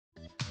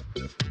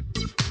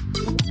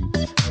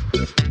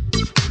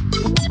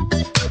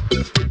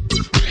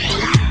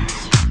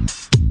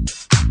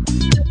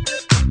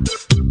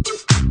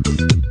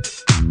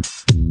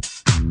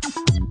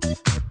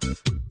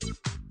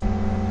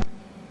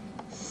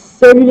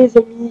Salut les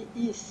amis,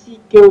 ici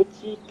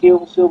Chaotique et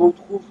on se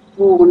retrouve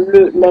pour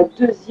la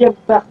deuxième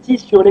partie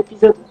sur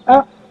l'épisode 1,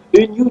 A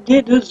New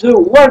Day de The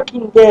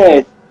Walking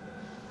Dead.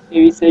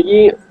 Et oui, ça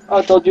y est,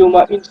 attendu au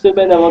moins une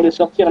semaine avant de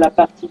sortir la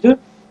partie 2.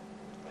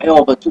 Et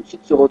on va tout de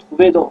suite se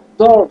retrouver dans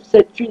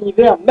cet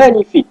univers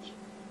magnifique.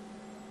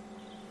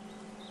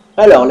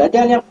 Alors, la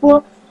dernière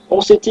fois,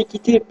 on s'était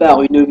quitté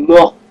par une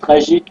mort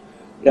tragique,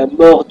 la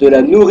mort de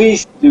la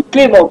nourrice de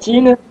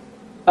Clémentine.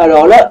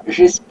 Alors là,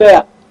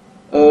 j'espère,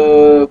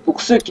 pour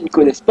ceux qui ne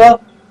connaissent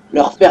pas,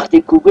 leur faire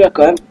découvrir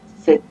quand même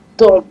cette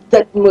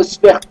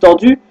atmosphère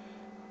tendue,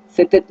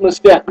 cette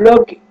atmosphère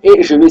glauque,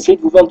 et je vais essayer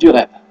de vous vendre du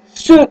rêve.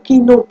 Ceux qui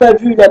n'ont pas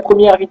vu la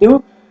première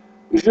vidéo,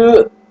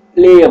 je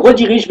les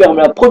redirige vers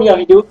la première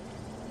vidéo,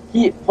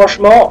 qui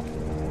franchement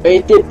a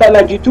été pas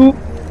mal du tout.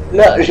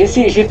 Là, j'ai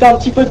fait un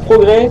petit peu de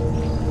progrès,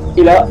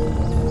 et là,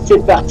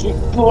 c'est parti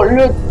pour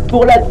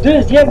la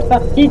deuxième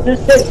partie de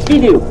cette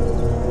vidéo.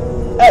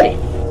 Allez.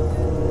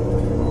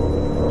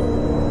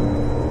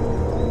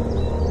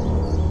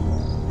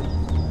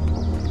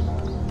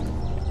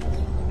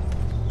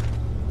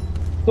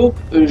 Donc,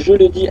 je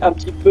le dis un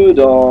petit peu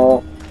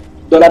dans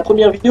la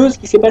première vidéo, ce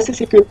qui s'est passé,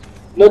 c'est que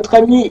notre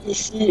ami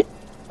ici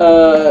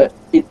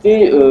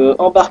était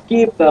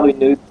embarqué par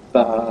une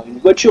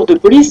voiture de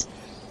police.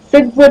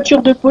 Cette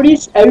voiture de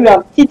police a eu un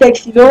petit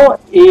accident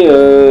et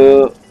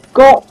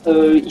quand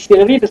il s'est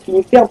réveillé, parce qu'il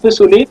était un peu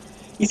sonné,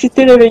 il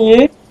s'était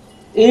réveillé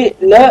et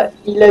là,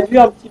 il a vu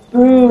un petit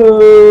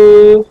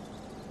peu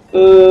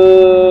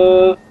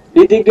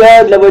les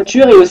dégâts de la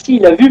voiture et aussi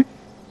il a vu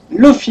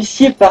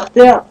l'officier par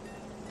terre.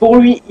 Pour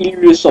lui, il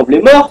lui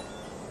semblait mort,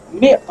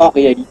 mais en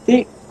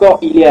réalité, quand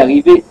il est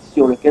arrivé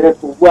sur le canal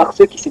pour voir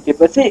ce qui s'était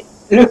passé,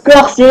 le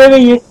corps s'est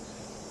réveillé.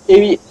 Et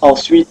oui,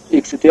 ensuite,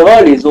 etc.,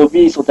 les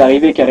zombies sont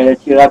arrivés car il a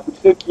tiré un coup de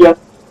feu qui a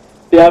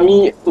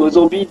permis aux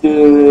zombies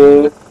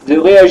de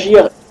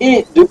réagir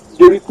et de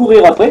lui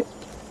courir après.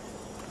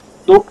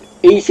 Donc,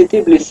 et il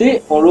s'était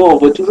blessé. En l'eau, on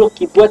voit toujours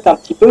qu'il boite un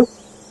petit peu.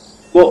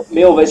 Bon,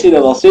 mais on va essayer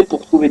d'avancer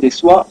pour trouver des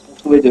soins, pour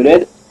trouver de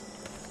l'aide.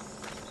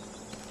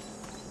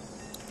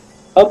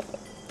 Hop.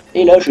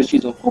 Et là, je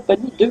suis en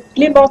compagnie de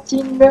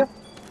Clémentine.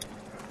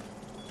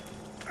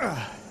 Oh,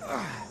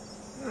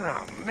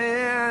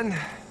 man.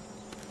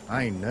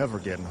 I ain't never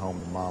getting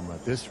home to Mama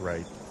at this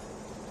rate.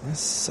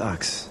 This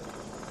sucks.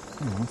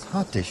 Oh, it's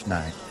hot this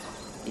night.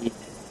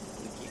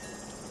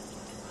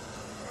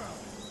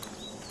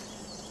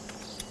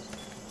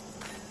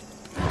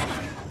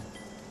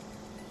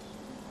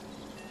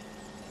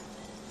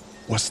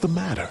 What's the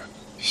matter?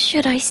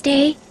 Should I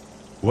stay?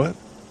 What?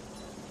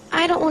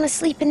 I don't want to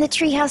sleep in the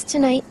treehouse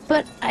tonight,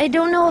 but I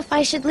don't know if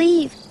I should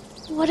leave.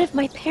 What if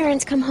my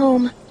parents come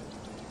home?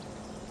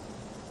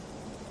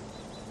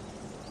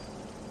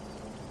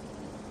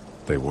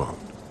 They won't.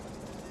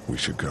 We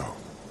should go.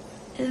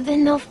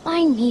 Then they'll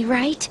find me,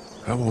 right?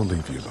 I won't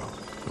leave you alone,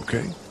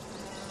 okay?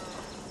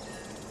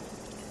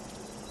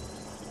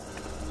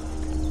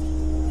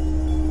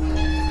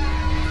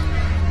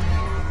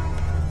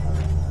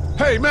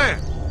 Hey,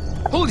 man!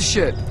 Holy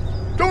shit!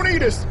 Don't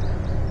eat us!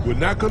 We're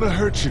not gonna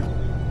hurt you.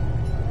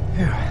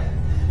 Yeah.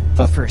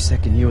 Thought for a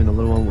second you and the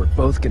little one were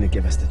both gonna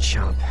give us the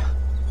chomp.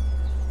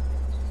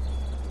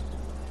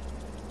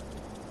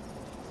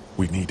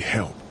 We need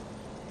help.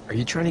 Are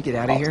you trying to get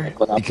out of here?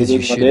 On a Because besoin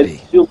you should d'aide,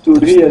 be. surtout Those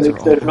lui things avec are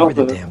sa all over jambe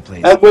the damn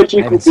place. à moitié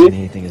I haven't seen coupée.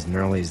 anything as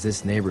gnarly as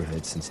this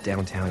neighborhood since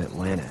downtown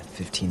Atlanta,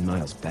 15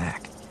 miles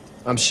back.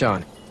 I'm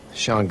Sean.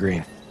 Sean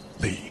Green.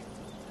 Lee,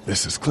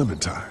 this is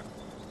Clementine.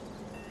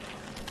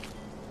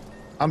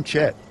 I'm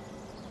Chet.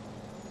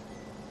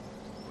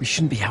 We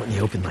shouldn't be out in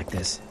the open like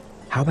this.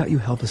 How about you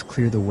help us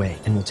clear the way,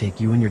 and we'll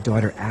take you and your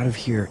daughter out of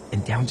here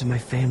and down to my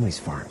family's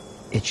farm.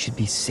 It should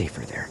be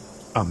safer there.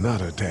 I'm not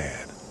her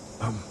dad.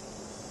 I'm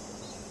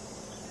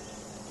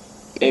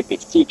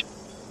Babysitter.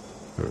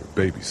 her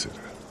babysitter.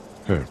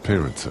 Her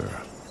parents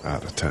are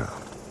out of town.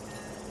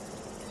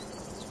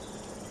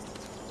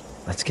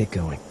 Let's get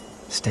going.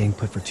 Staying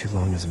put for too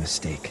long is a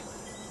mistake.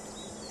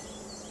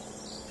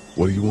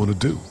 What do you want to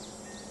do?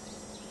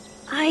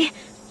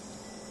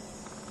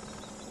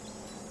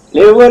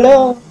 Les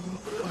voilà.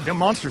 The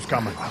monster's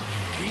coming.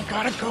 We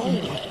gotta go.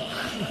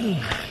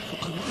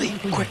 Lee,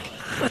 quick,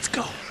 let's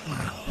go.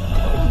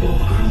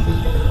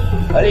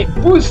 Allez,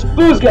 pousse,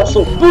 pousse,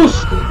 garçon,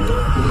 pousse.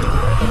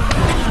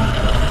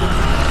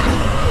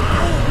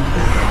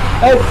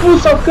 Allez,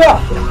 pousse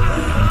encore.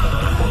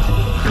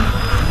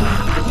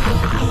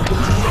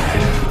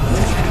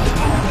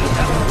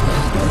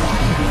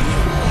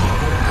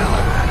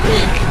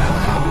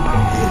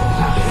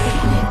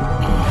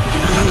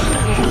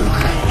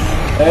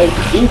 Allez,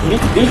 vite,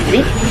 vite, vite,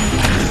 vite.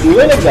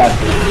 Ouvrez les gars.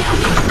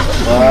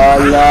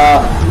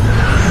 Voilà.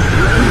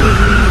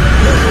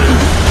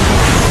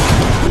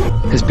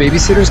 As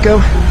babysitters go,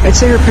 I'd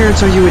say her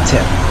parents owe you a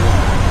tip.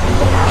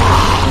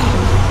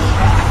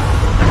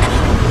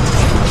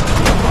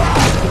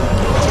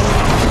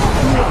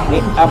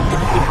 Et un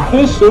petit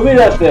peu sauver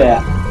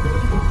l'affaire.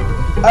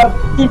 Un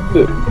petit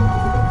peu.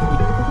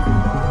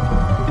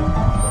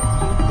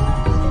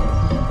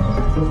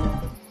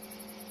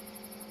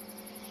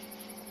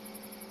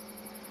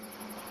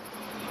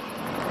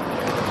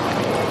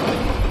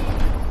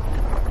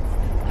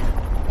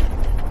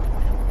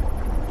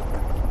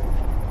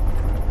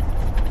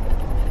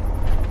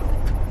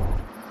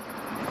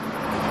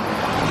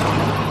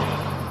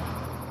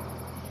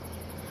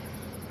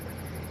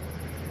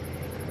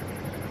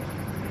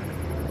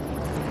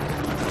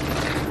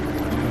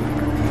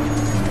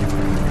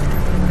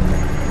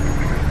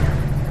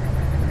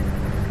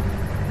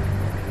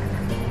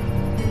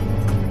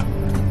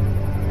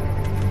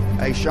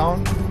 Hey,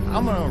 Sean,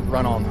 I'm gonna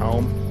run on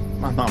home.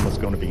 My mama's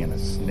gonna be in a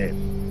snip.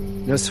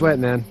 No sweat,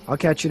 man. I'll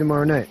catch you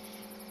tomorrow night.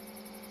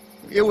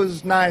 It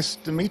was nice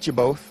to meet you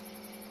both.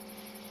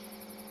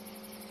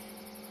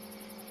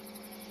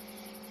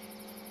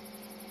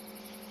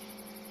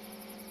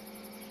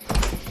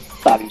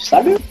 Salut,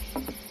 salut.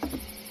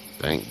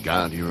 Thank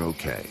God you're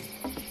okay.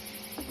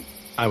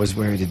 I was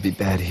worried it'd be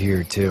bad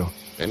here, too.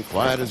 Been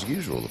quiet as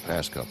usual the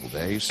past couple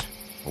days.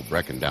 Old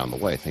Brecken down the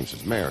way thinks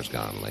his mare's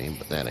gone lame,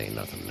 but that ain't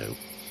nothing new.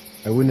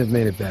 I wouldn't have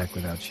made it back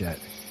without Chet.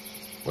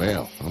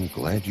 Well, I'm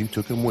glad you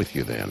took him with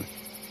you then.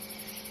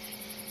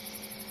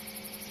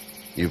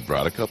 You've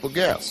brought a couple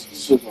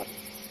guests.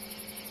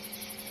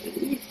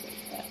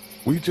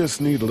 We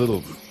just need a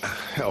little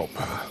help.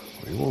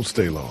 We won't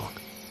stay long.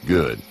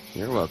 Good.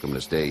 You're welcome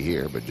to stay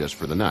here, but just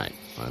for the night.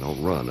 I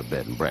don't run a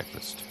bed and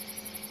breakfast.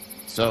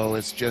 So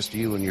it's just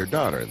you and your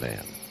daughter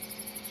then?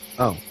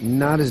 Oh,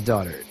 not his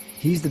daughter.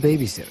 He's the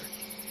babysitter.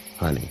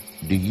 Honey,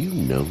 do you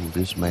know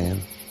this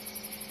man?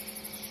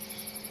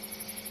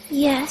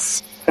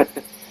 Yes.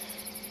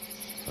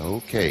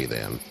 Okay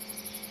then.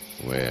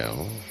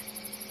 Well,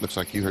 looks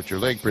like you hurt your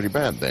leg pretty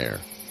bad there.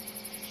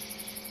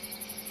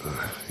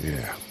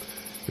 Yeah,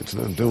 it's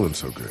not doing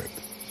so good.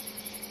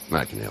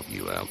 I can help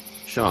you out.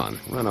 Sean,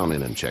 run on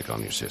in and check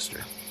on your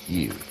sister.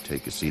 You,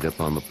 take a seat up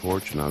on the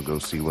porch and I'll go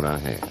see what I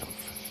have.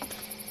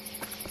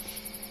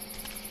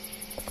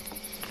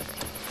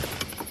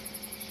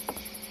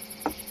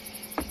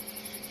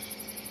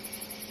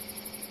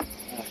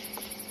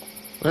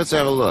 Let's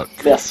have a look.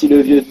 Merci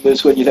le vieux de me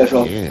soigner la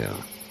jambe. Yeah,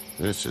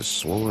 this is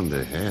swollen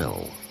to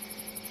hell.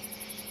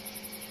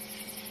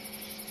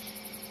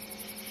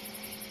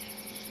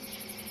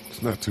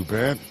 It's not too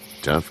bad.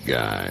 Tough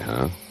guy,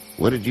 huh?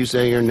 What did you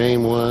say your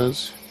name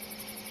was?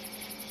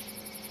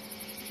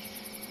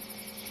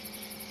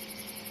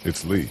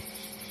 It's Lee.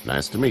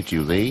 Nice to meet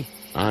you, Lee.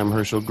 I'm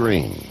Herschel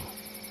Green.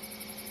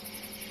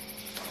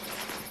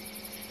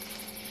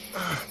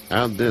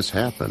 How'd this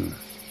happen?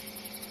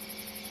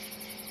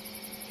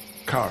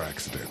 Car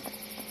accident.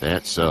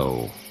 That's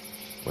so.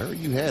 Where are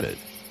you headed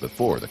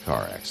before the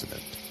car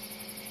accident?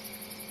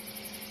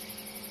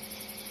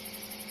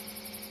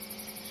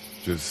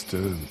 Just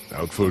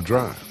out for a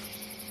drive.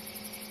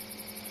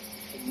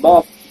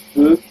 Un petit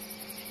peu.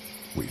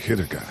 We hit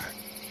a guy.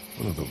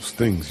 One of those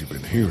things you've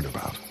been hearing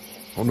about.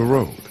 On the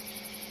road.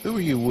 Who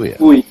are you with?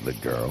 Oui. The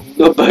girl?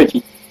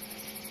 Nobody.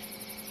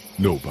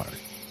 Nobody.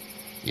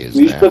 Is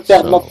Oui, je that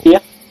préfère so?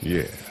 mentir.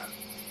 Yeah.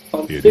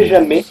 On ne It sait is.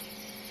 jamais.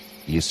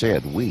 You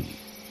said we.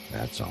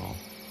 That's all.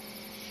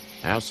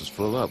 House is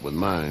full up with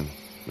mine.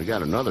 We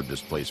got another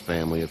displaced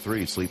family of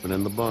 3 sleeping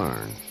in the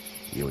barn.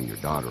 You and your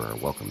daughter are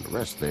welcome to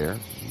rest there,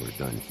 and we're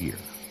done here.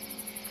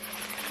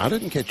 I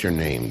didn't catch your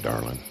name,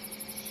 darling.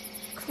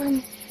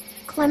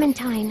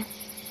 Clementine.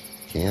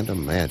 Can't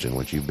imagine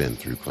what you've been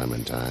through,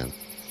 Clementine.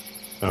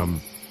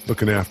 I'm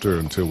looking after her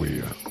until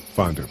we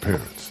find her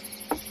parents.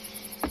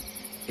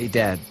 Hey,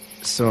 Dad.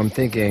 So I'm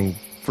thinking,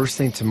 first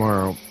thing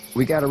tomorrow,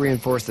 we gotta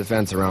reinforce the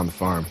fence around the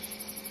farm.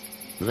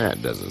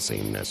 That doesn't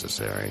seem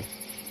necessary.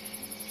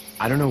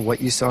 I don't know what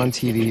you saw on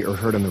TV or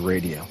heard on the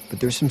radio, but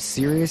there's some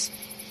serious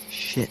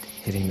shit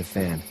hitting the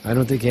fan. I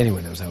don't think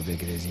anyone knows how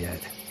big it is yet.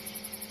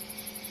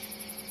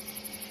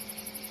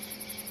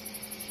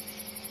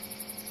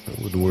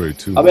 I wouldn't worry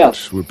too Ah, merde.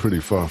 much. We're pretty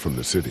far from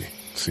the city.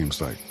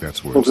 Seems like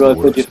that's where Donc it's the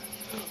j'aurais pas dû. worst.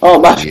 Oh,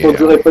 marche, Yeah. donc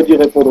j'aurais pas dû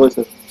répondre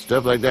ça.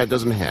 Stuff like that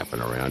doesn't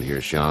happen around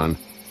here, Sean.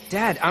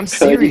 Dad, I'm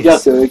Ça veut dire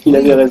serious. qu'il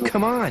avait Lee, raison.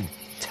 come on.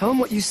 Tell him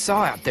what you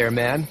saw out there,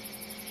 man.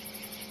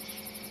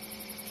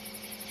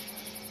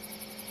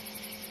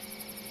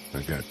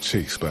 I got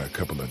chased by a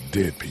couple of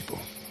dead people.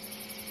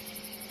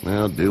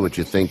 Well, do what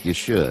you think you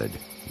should.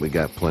 We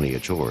got plenty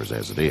of chores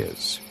as it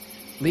is.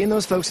 Lee and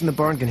those folks in the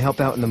barn can help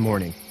out in the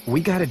morning.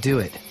 We gotta do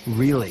it.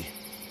 Really.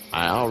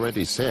 I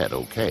already said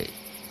okay.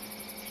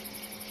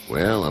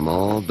 Well, I'm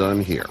all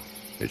done here.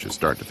 It should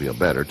start to feel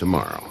better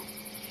tomorrow.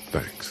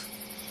 Thanks.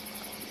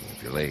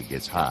 If your leg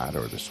gets hot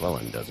or the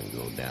swelling doesn't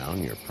go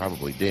down, you're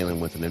probably dealing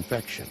with an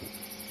infection.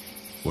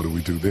 What do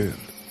we do then?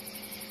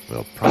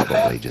 We'll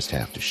probably just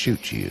have to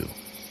shoot you.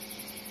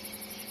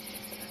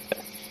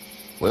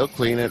 We'll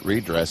clean it,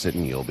 redress it,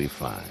 and you'll be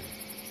fine.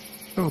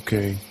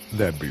 Okay,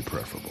 that'd be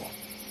preferable.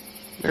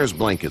 There's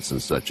blankets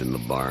and such in the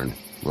barn.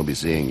 We'll be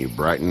seeing you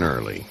bright and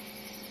early.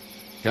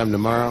 Come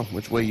tomorrow,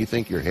 which way you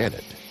think you're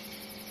headed?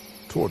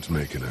 Towards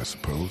Macon, I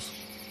suppose.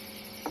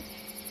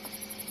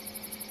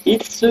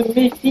 Il se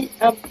méfie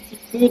un petit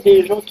peu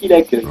des gens qui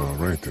l'accueillent. All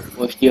right then.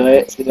 Moi je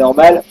dirais, c'est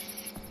normal.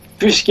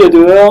 Plus qu'il y a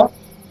dehors,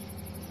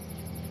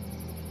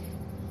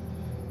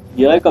 je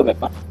dirais quand même.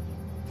 Hein.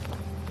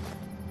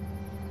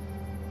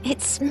 It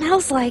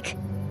smells like...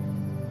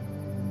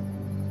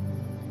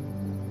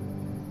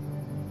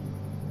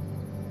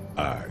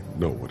 I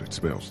know what it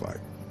smells like.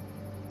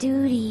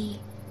 duty.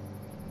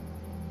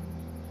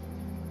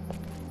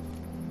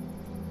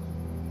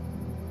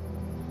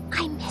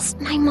 I missed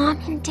my mom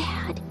and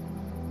dad.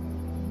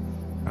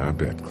 I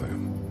bet,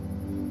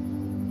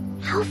 Clem.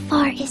 How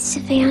far is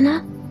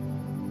Savannah?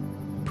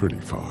 Pretty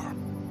far.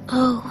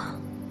 Oh,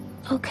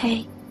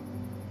 Okay.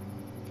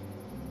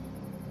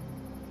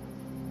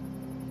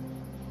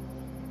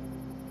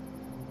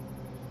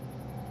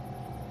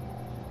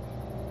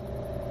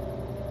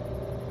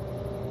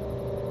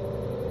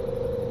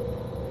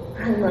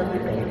 I love you,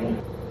 baby.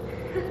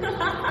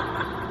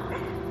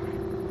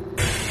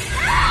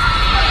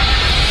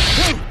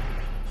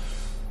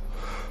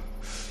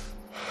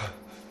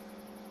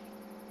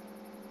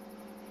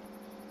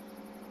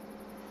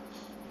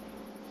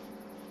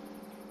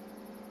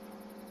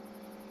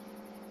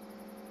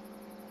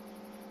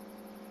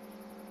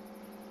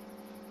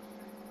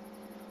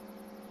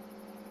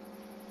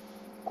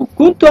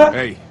 Coucou toi.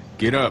 Hey,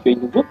 get up. Tu es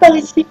nouveau par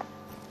ici?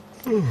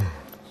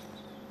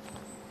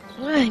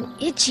 I'm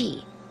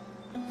itchy.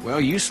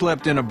 Well, you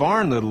slept in a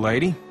barn, little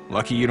lady.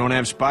 Lucky you don't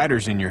have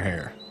spiders in your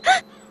hair.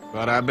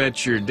 But I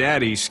bet your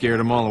daddy scared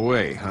them all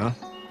away, huh?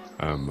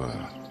 I'm,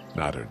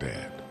 not her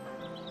dad.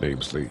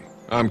 Name's Lee.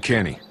 I'm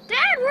Kenny. Dad,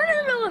 we're in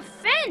the middle of a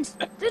fence.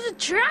 There's a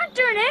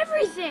tractor and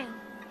everything.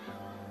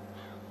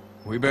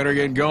 We better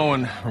get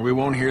going, or we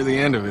won't hear the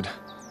end of it.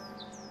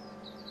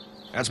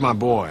 That's my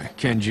boy,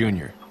 Ken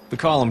Jr. We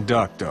call him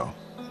Duck, though.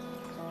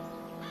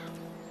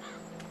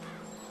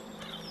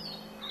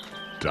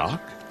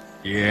 Doc?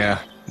 Yeah,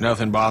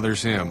 nothing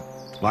bothers him.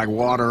 Like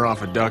water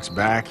off a duck's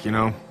back, you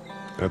know?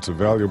 That's a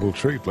valuable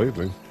trait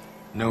lately.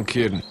 No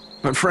kidding.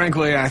 But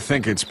frankly, I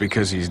think it's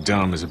because he's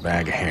dumb as a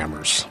bag of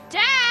hammers.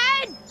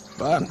 Dad!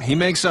 But he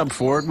makes up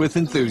for it with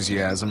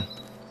enthusiasm.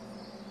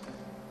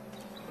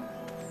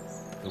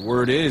 The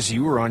word is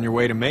you were on your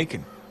way to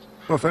Macon.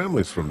 My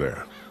family's from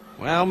there.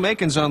 Well,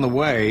 Macon's on the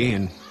way,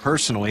 and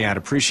personally, I'd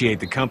appreciate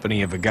the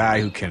company of a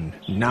guy who can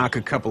knock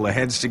a couple of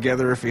heads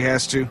together if he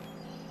has to.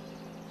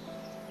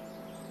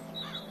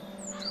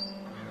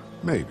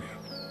 Maybe.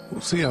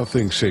 We'll see how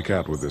things shake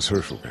out with this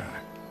Herschel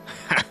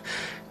guy.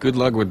 Good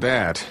luck with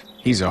that.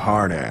 He's a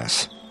hard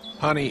ass.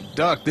 Honey,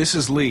 Duck, this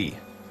is Lee.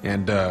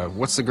 And,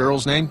 what's the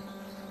girl's name?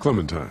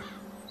 Clementine.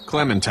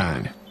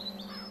 Clementine.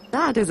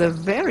 That is a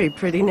very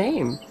pretty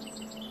name.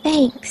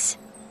 Thanks.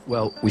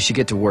 Well, we should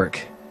get to work.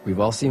 We've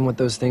all seen what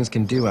those things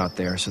can do out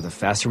there, so the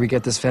faster we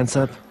get this fence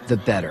up, the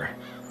better.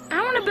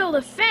 I want to build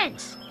a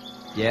fence.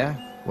 Yeah?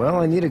 Well,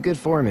 I need a good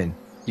foreman.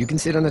 You can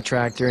sit on the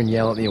tractor and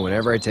yell at me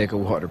whenever I take a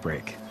water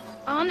break.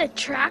 On the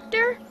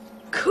tractor?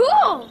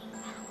 Cool!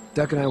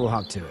 Duck and I will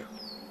hop to it.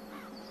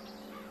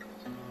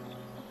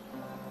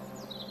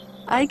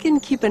 I can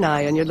keep an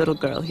eye on your little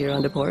girl here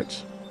on the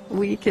porch.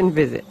 We can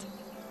visit.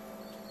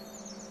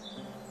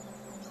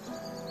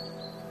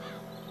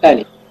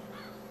 Allez.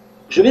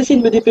 Je vais essayer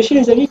de me dépêcher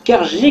les amis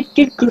car j'ai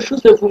quelque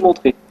chose à vous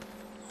montrer.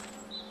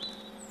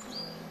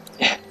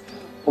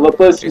 On va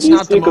pas se It's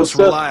not the laisser comme most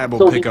ça reliable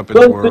sans une pickup in the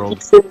bonne world,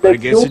 petite scène but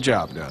it gets d'action. the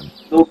job done.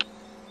 Donc,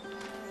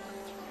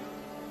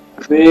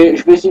 je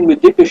vais essayer de me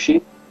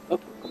dépêcher.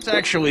 Hop, comme It's ça,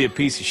 actually a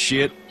piece of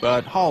shit,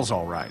 but Hall's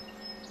all right.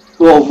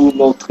 pour vous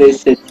montrer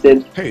cette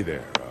scène. Hey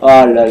there.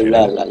 Oh là Kenny.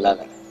 là là là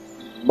là.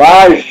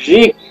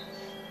 Magique!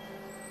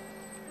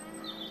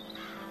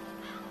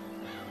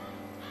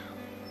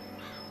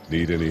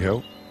 Need any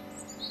help?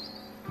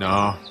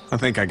 No, I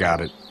think I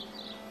got it.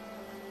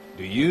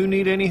 Do you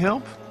need any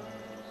help?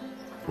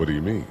 What do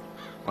you mean?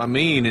 I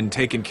mean, in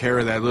taking care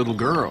of that little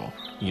girl.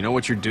 You know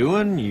what you're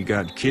doing? You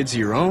got kids of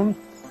your own?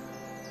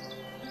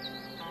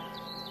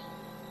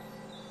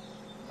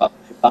 Ah,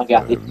 je vais pas I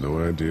regarder. have no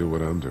idea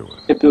what I'm doing.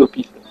 Très peu au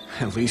pif.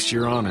 At least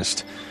you're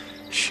honest.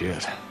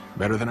 Shit.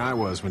 Better than I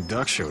was when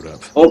Duck showed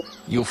up. Hop,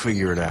 You'll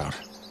figure it out.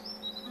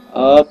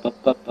 hop, hop,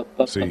 hop, hop,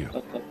 hop, See ya.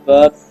 hop, hop,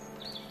 hop.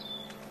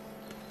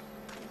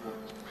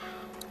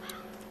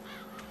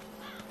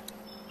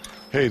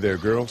 Hey there,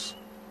 girls.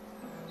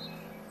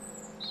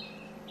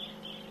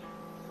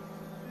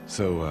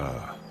 So,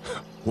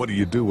 what do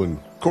you do when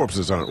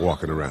corpses aren't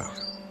walking around?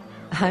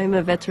 I'm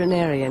a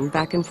veterinarian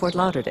back in Fort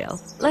Lauderdale.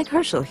 Like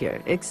Herschel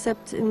here,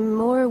 except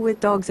more with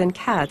dogs and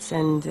cats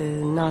and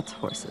not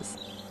horses.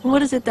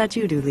 What is it that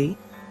you do, Lee?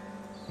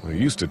 I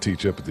used to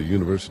teach up at the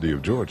University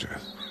of Georgia.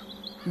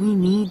 We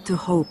need to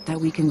hope that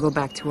we can go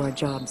back to our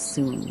jobs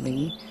soon,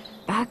 Lee.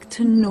 Back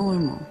to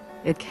normal.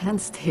 It can't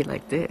stay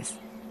like this.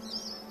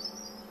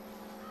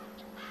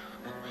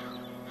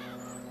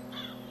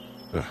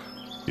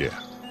 Yeah,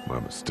 my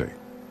mistake.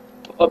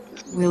 Hop.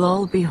 We'll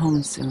all be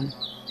home soon.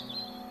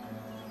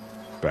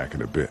 Back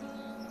in a bit.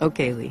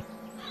 Okay, Lee.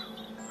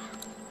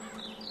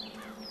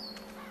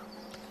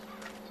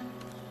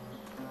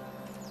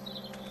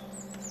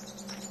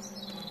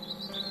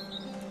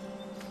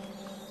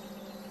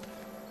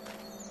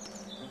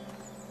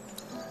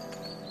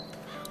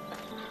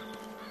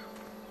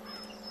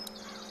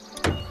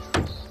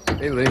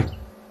 Hey, Lee.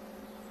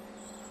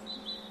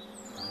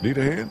 Need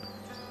a hand?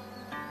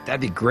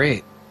 That'd be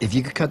great. If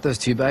you could cut those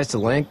 2x to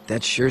length,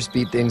 that'd sure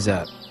speed things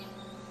up.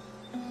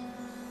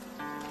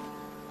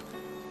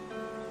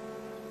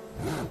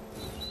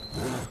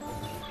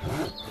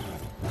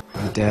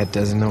 My dad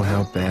doesn't know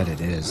how bad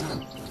it is.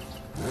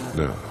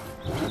 No,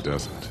 it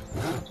doesn't.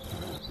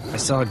 I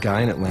saw a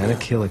guy in Atlanta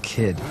kill a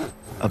kid.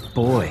 A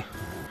boy.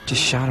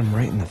 Just shot him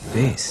right in the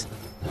face.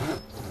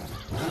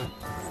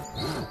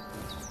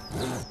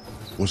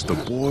 Was the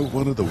boy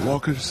one of the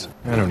walkers?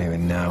 I don't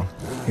even know.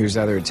 He was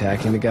either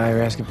attacking the guy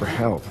or asking for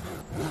help.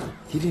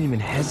 He didn't even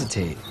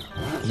hesitate.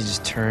 He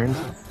just turned,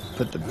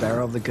 put the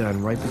barrel of the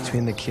gun right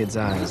between the kid's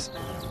eyes,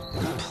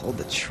 and pulled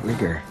the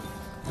trigger.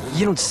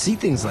 You don't see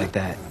things like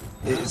that.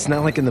 It's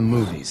not like in the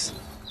movies.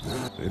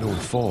 They don't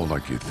fall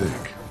like you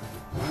think.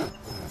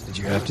 Did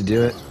you have to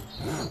do it?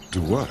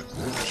 Do what?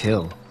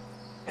 Kill.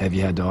 Have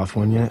you had to off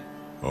one yet?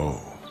 Oh,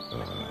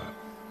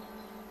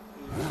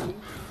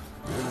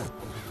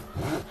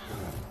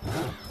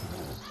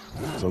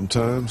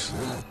 sometimes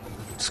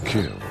it's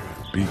kill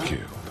or be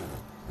killed.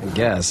 I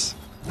guess.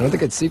 I don't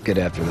think I'd sleep good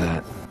after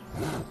that.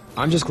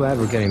 I'm just glad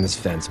we're getting this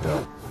fence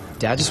built.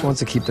 Dad just wants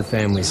to keep the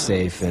family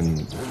safe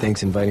and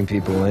thinks inviting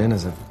people in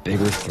is a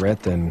bigger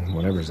threat than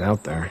whatever's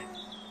out there.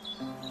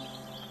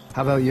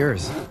 How about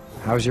yours?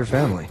 How's your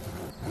family?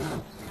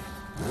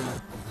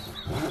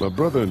 My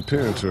brother and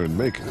parents are in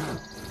Macon.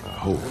 I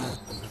hope.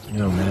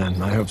 Oh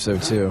man, I hope so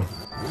too.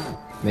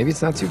 Maybe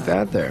it's not too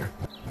bad there.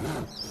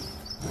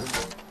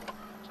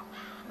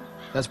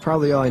 That's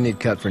probably all I need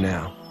cut for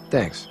now.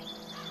 Thanks.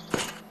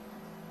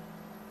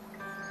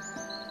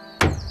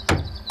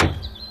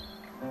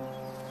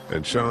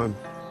 And Sean,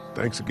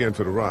 thanks again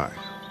for the ride.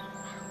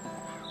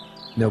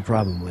 No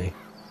problem, Lee.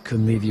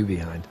 Couldn't leave you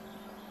behind.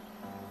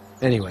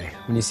 Anyway,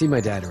 when you see my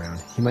dad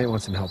around, he might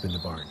want some help in the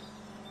barn.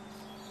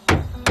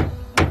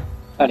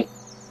 Allez.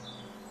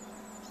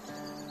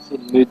 Je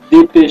vais me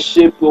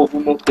dépêcher pour vous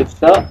montrer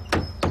ça.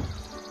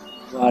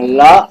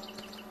 Voilà.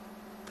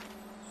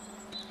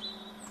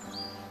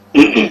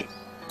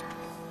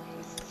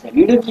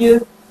 Salut le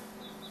vieux.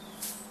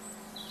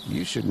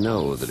 You should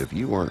know that if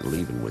you weren't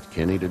leaving with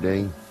Kenny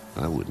today,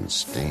 I wouldn't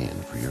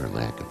stand for your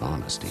lack of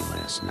honesty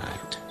last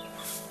night.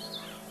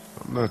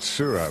 I'm not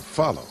sure I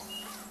follow.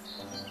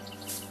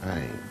 I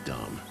ain't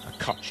dumb. I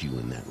caught you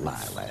in that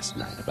lie last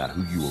night about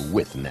who you were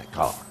with in that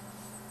car.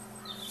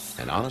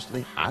 And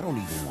honestly, I don't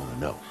even want to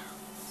know.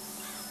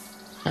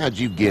 How'd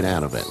you get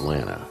out of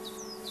Atlanta?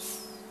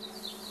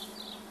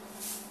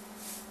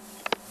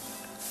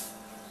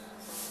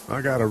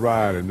 I got a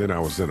ride and then I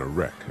was in a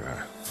wreck.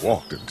 I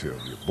walked until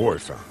your boy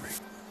found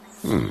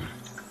me.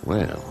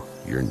 Well,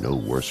 you're no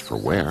worse for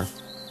wear.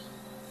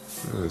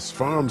 This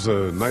farm's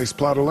a nice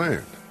plot of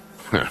land.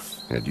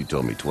 Had you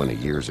told me 20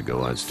 years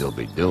ago I'd still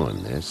be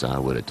doing this, I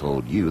would have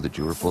told you that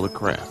you were full of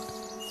crap.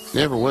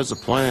 Never was a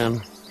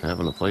plan,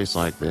 having a place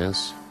like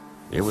this.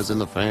 It was in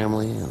the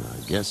family, and I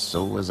guess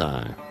so was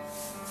I.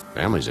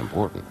 Family's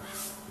important.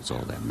 It's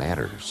all that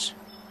matters.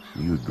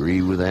 You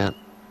agree with that?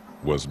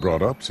 Was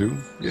brought up to,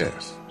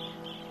 yes.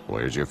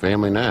 Where's your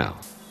family now?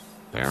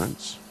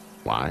 Parents?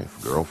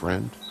 Wife?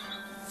 Girlfriend?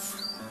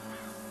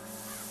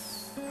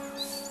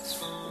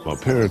 My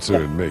parents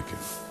are in Macon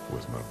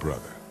with my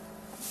brother.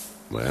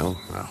 Well,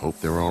 I hope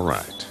they're all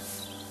right.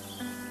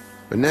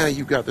 But now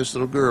you've got this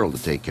little girl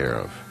to take care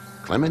of.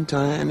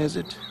 Clementine, is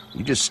it?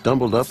 You just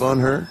stumbled up on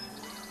her?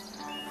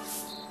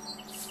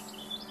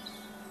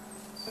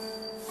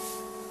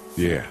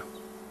 Yeah,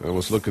 I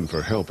was looking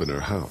for help in her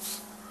house.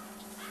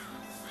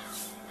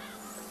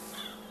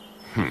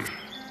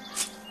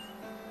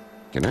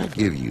 Can I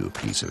give you a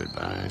piece of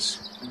advice?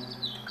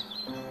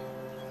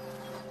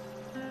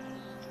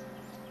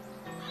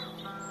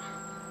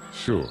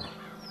 Sure.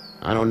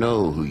 I don't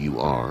know who you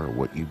are or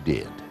what you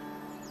did.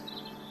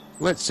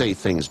 Let's say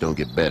things don't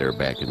get better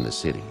back in the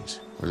cities,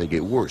 or they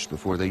get worse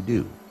before they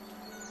do.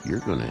 You're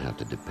gonna have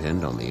to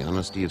depend on the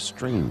honesty of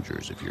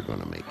strangers if you're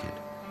gonna make it.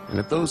 And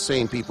if those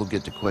same people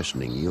get to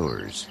questioning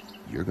yours,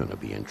 you're gonna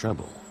be in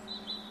trouble.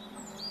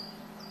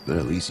 But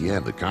at least you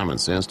have the common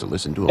sense to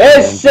listen to a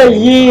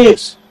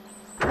Essayez!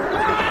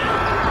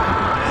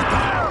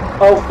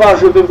 Enfin,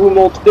 je vais vous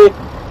montrer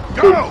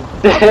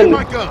cette scène.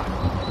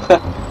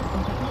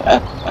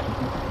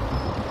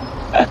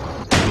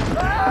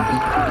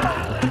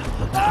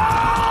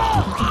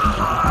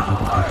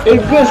 Et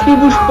le gosse qui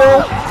bouge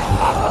pas.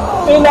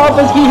 Et là,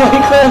 parce qu'il a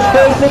écrasé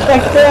avec le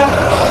tracteur.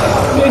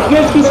 Le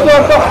gosse qui se fait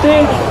emporter.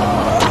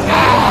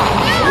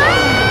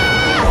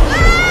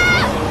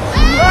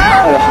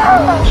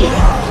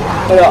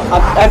 Alors,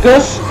 un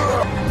gosse.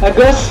 Un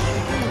gosse.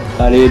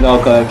 Allez, non,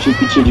 quand même, j'ai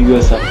pitié du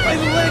gosse. Hein.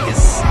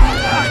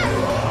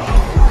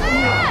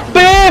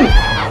 Bim!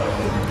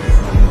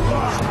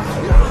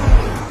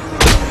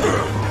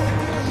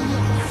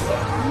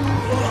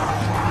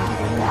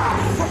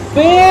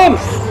 Bim!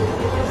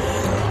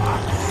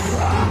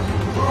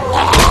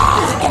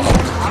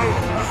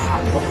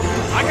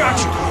 I got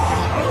you.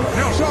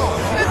 Now, Sean.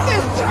 Get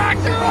this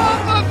tractor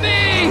off of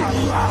me!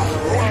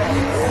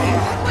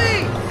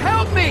 Please,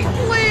 help me,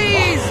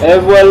 please! Et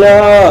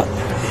voilà!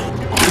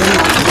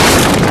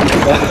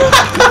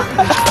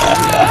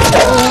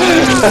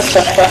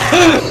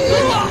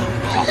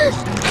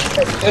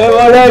 Et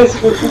voilà, il se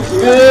fait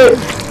couper!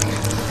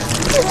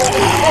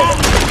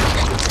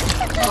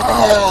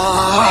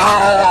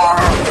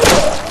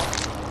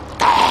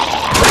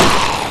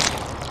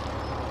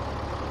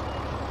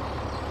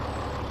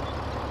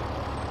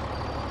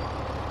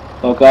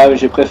 Donc quand même,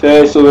 j'ai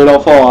préféré sauver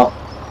l'enfant, hein.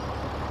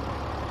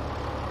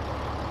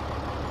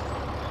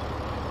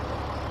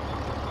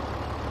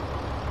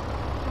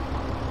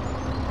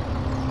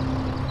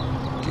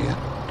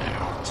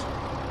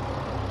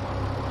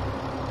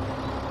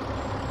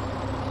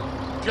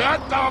 Get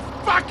the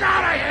fuck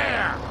out of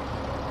here!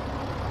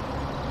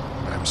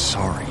 I'm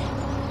sorry.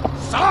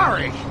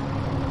 Sorry?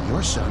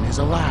 Your son is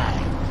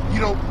alive. You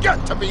don't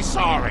get to be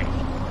sorry.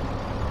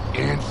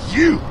 And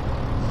you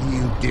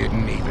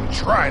didn't even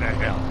try to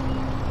help.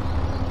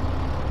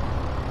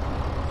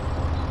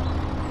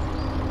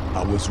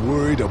 I was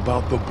worried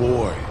about the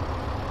boy.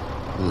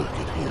 Look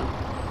at him.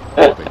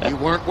 But you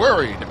weren't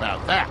worried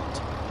about that.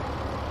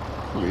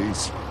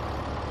 Please,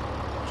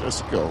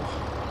 just go.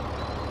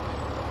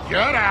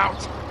 Get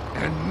out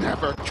and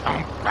never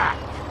come back.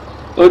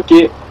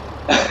 Ok.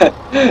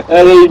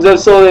 Allez, ils doivent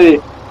s'en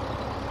aller.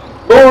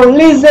 Bon,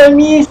 les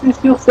amis, c'est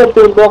sur cette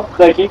mort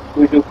tragique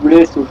que je vous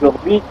laisse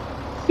aujourd'hui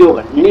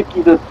sur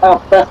l'épisode 1,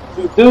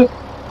 partie 2.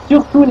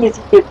 Surtout,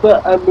 n'hésitez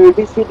pas à me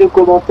laisser des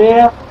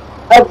commentaires,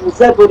 à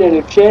vous abonner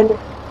à la chaîne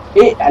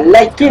et à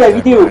liker la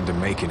vidéo.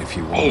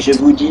 Et je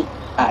vous dis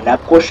à la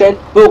prochaine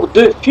pour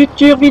de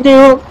futures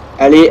vidéos.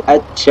 Allez, à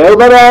ciao,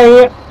 bye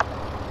bye.